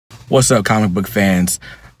What's up, comic book fans?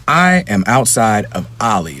 I am outside of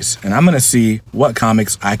Ollie's, and I'm going to see what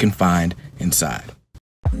comics I can find inside.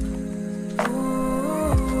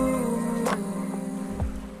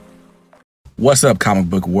 What's up, comic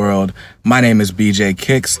book world? My name is BJ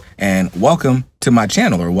Kicks, and welcome to my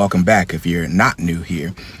channel, or welcome back if you're not new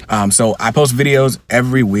here. So I post videos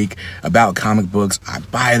every week about comic books. I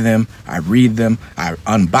buy them, I read them, I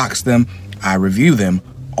unbox them, I review them,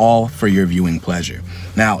 all for your viewing pleasure.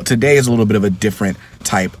 Now, today is a little bit of a different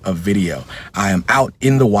type of video. I am out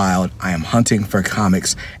in the wild. I am hunting for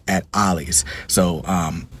comics at Ollie's. So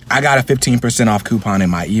I got a 15% off coupon in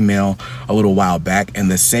my email a little while back, and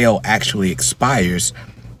the sale actually expires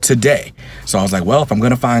today. So I was like, well, if I'm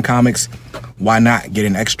gonna find comics, why not get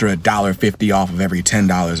an extra $1.50 off of every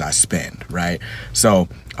 $10 I spend, right? So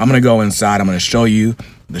I'm gonna go inside. I'm gonna show you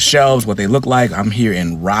the shelves, what they look like. I'm here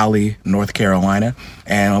in Raleigh, North Carolina,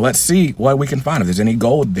 and let's see what we can find, if there's any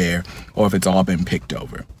gold there or if it's all been picked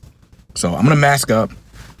over. So I'm gonna mask up.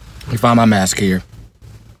 You find my mask here.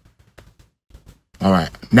 All right,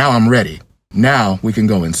 now I'm ready. Now we can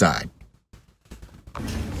go inside.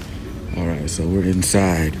 All right, so we're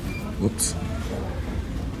inside. Whoops.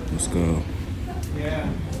 Let's go.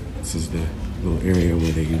 This is the little area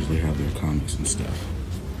where they usually have their comics and stuff.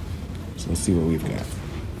 So let's see what we've got.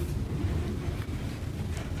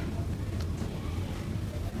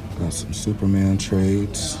 Got some Superman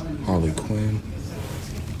trades, Harley Quinn,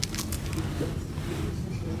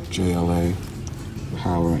 JLA,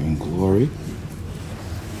 Power and Glory,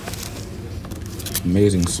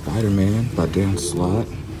 Amazing Spider-Man by Dan Slott.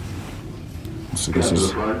 So this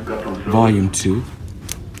is volume 2.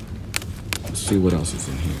 Let's see what else is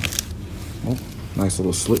in here. Oh, nice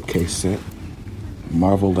little slipcase set.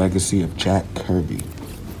 Marvel Legacy of Jack Kirby.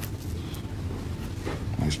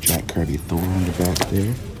 Nice Jack Kirby Thor on the back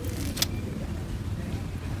there.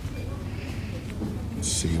 Let's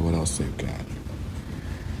see what else they've got.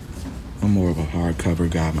 I'm more of a hardcover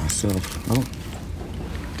guy myself. Oh,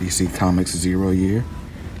 DC Comics 0 Year,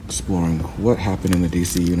 exploring what happened in the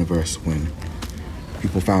DC universe when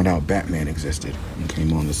people found out Batman existed and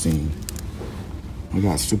came on the scene. We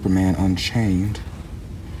got Superman Unchained.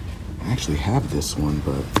 I actually have this one,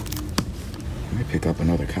 but let me pick up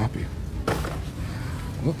another copy.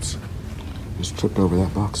 Whoops, just tripped over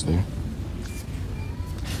that box there.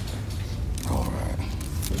 All right,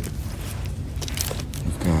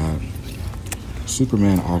 we've got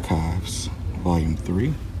Superman Archives, Volume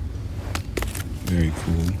 3. Very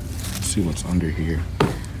cool. Let's see what's under here.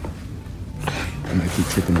 I might keep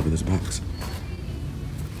tripping over this box.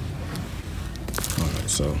 All right,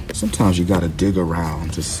 so sometimes you gotta dig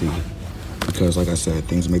around to see, because like I said,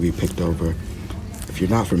 things may be picked over. If you're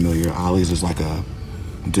not familiar, Ollie's is like a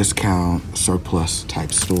discount surplus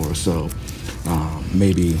type store. So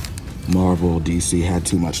maybe Marvel, DC had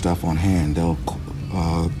too much stuff on hand. They'll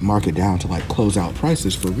mark it down to like closeout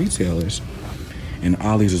prices for retailers. And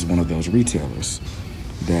Ollie's is one of those retailers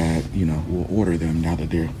that, you know, will order them now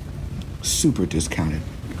that they're super discounted.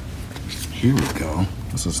 Here we go.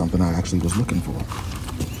 This is something I actually was looking for.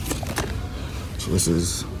 So this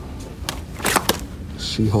is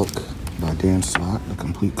She-Hulk by Dan Slott, the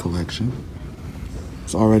complete collection.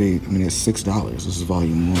 It's already, I mean, it's $6. This is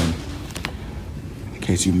volume 1. In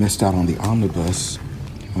case you missed out on the omnibus,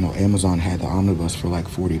 I know Amazon had the omnibus for like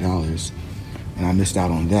 $40, and I missed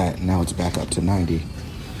out on that. Now it's back up to $90.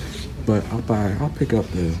 But I'll pick up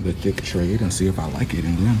the thick trade and see if I like it,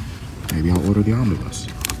 and then maybe I'll order the omnibus.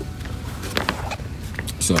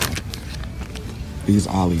 So these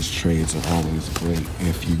Ollie's trades are always great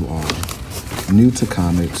if you are new to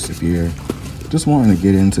comics, if you're just wanting to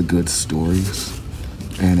get into good stories,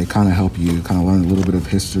 and it kind of help you kind of learn a little bit of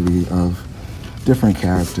history of different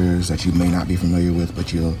characters that you may not be familiar with,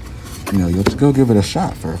 but you'll go give it a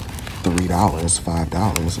shot for $3,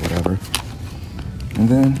 $5, whatever. And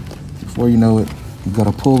then before you know it, you've got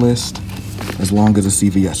a pull list as long as a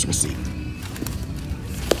CVS receipt.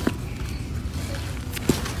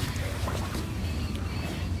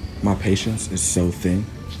 My patience is so thin,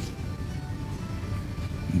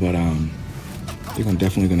 but I think I'm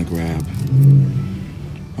definitely gonna grab.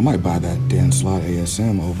 I might buy that Dan Slott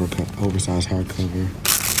ASM oversized hardcover.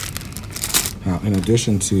 Now, in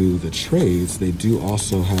addition to the trades, they do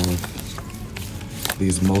also have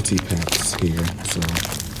these multi-packs here. So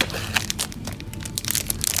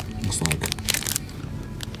looks like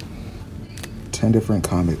 10 different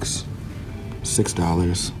comics,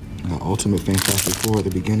 $6. Got Ultimate Fantastic Four at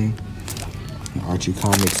the beginning, and Archie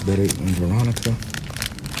Comics, Betty and Veronica.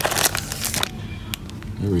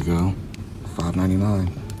 Here we go, $5.99,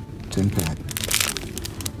 10-pack.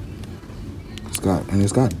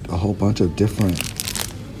 got a whole bunch of different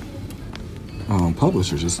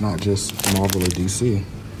publishers. It's not just Marvel or DC.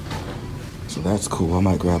 So that's cool. I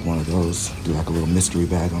might grab one of those, do like a little mystery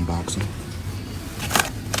bag unboxing.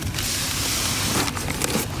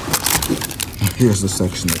 Here's the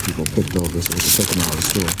section that people picked over, so it's checking out the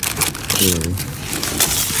store. Clearly.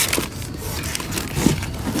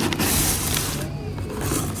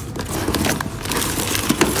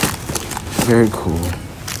 Very cool.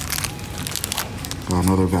 Got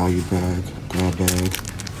another value bag, grab bag.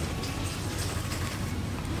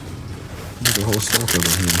 There's a whole stack over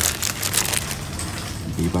here.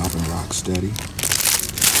 Bebop and Rocksteady.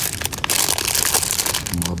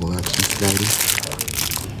 Marvel Action Spidey.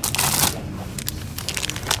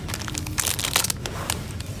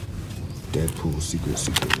 Deadpool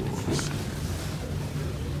Secret Wars.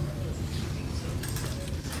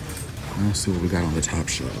 Let's see what we got on the top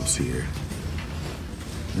shelves here.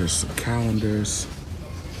 There's some calendars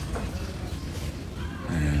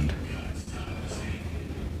and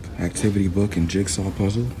activity book and jigsaw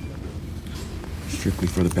puzzle, strictly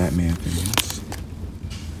for the Batman fans.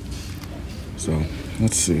 So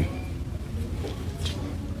let's see.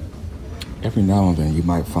 Every now and then you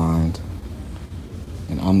might find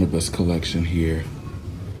an omnibus collection here.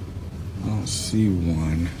 I don't see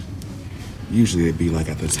one. Usually it'd be like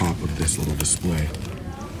at the top of this little display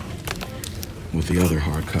with the other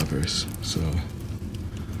hardcovers. So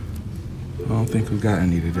I don't think we've got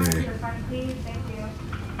any today.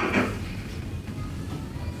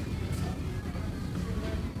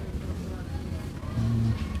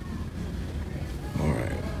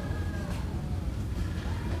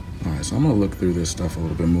 All right, so I'm gonna look through this stuff a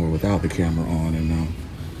little bit more without the camera on, and then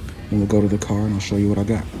we'll go to the car and I'll show you what I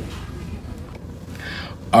got.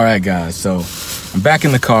 All right, guys, so I'm back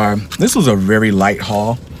in the car. This was a very light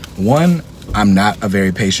haul. One, I'm not a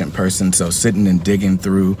very patient person, so sitting and digging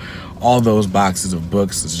through all those boxes of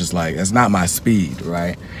books is just like, it's not my speed,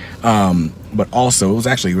 right? But also, it was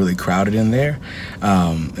actually really crowded in there,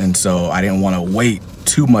 and so I didn't want to wait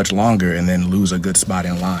too much longer and then lose a good spot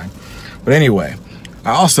in line. But anyway,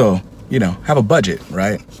 I also, you know, have a budget,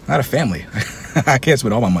 right? I had a family. I can't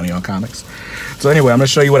spend all my money on comics. So anyway, I'm gonna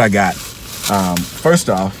show you what I got. First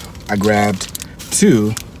off, I grabbed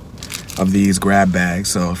 2 of these grab bags.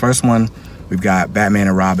 So first one, we've got Batman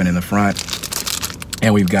and Robin in the front,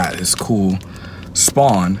 and we've got this cool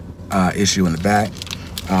Spawn issue in the back.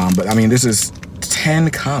 But I mean, this is 10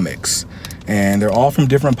 comics, and they're all from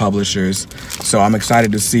different publishers. So I'm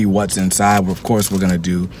excited to see what's inside. Of course, we're gonna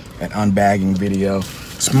do an unbagging video.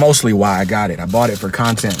 It's mostly why I got it. I bought it for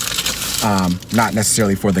content, not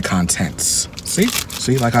necessarily for the contents.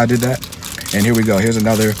 See, like I did that? And here we go. Here's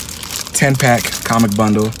another 10-pack comic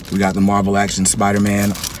bundle. We got the Marvel Action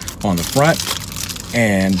Spider-Man on the front,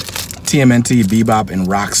 and TMNT, Bebop, and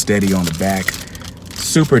Rocksteady on the back.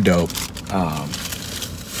 Super dope.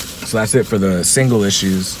 So that's it for the single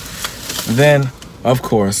issues. Then, of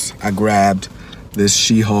course, I grabbed this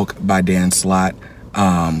She-Hulk by Dan Slott,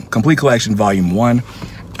 complete collection volume 1.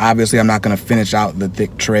 Obviously, I'm not gonna finish out the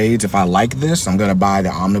thick trades. If I like this, I'm gonna buy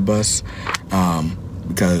the omnibus,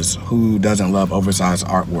 because who doesn't love oversized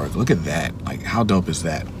artwork? Look at that, like how dope is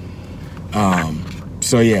that?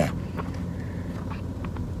 So yeah,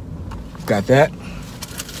 got that.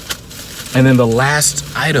 And then the last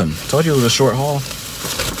item, told you it was a short haul.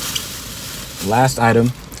 Last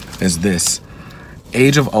item is this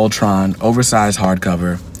Age of Ultron oversized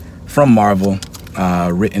hardcover from Marvel,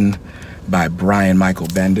 written by Brian Michael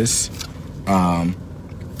Bendis.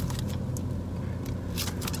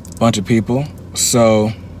 Bunch of people.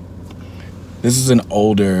 So this is an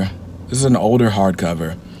older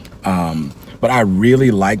hardcover, but I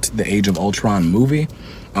really liked the Age of Ultron movie.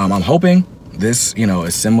 I'm hoping this, you know,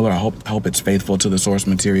 is similar. I hope it's faithful to the source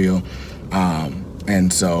material.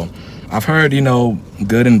 And so I've heard, you know,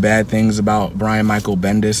 good and bad things about Brian Michael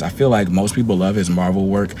Bendis. I feel like most people love his Marvel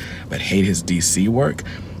work, but hate his DC work,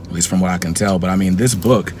 at least from what I can tell. But I mean, this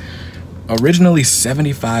book, originally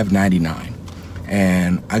 $75.99,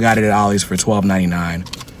 and I got it at Ollie's for $12.99,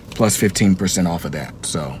 plus 15% off of that.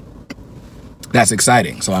 So that's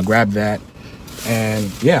exciting. So I grabbed that,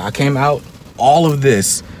 and yeah, I came out, all of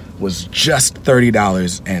this was just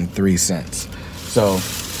 $30.03. So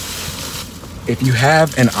if you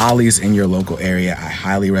have an Ollie's in your local area, I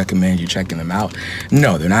highly recommend you checking them out.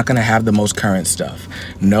 No, they're not gonna have the most current stuff.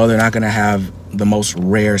 No, they're not gonna have the most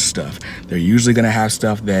rare stuff. They're usually gonna have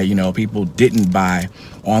stuff that, you know, people didn't buy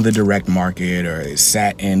on the direct market, or it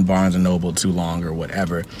sat in Barnes & Noble too long or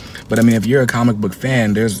whatever. But I mean, if you're a comic book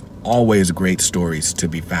fan, there's always great stories to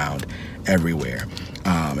be found everywhere.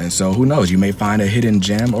 And so who knows, you may find a hidden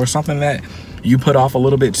gem or something that you put off a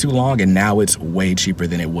little bit too long and now it's way cheaper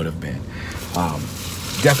than it would have been.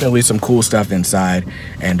 Definitely some cool stuff inside,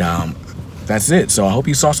 and that's it. So I hope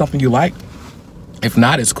you saw something you like. If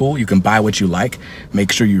not, it's cool. You can buy what you like.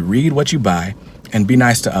 Make sure you read what you buy and be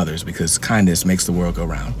nice to others, because kindness makes the world go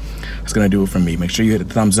round. That's gonna do it from me. Make sure you hit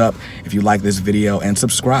the thumbs up if you like this video, and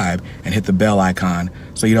subscribe and hit the bell icon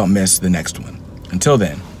so you don't miss the next one. Until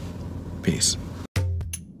then, peace.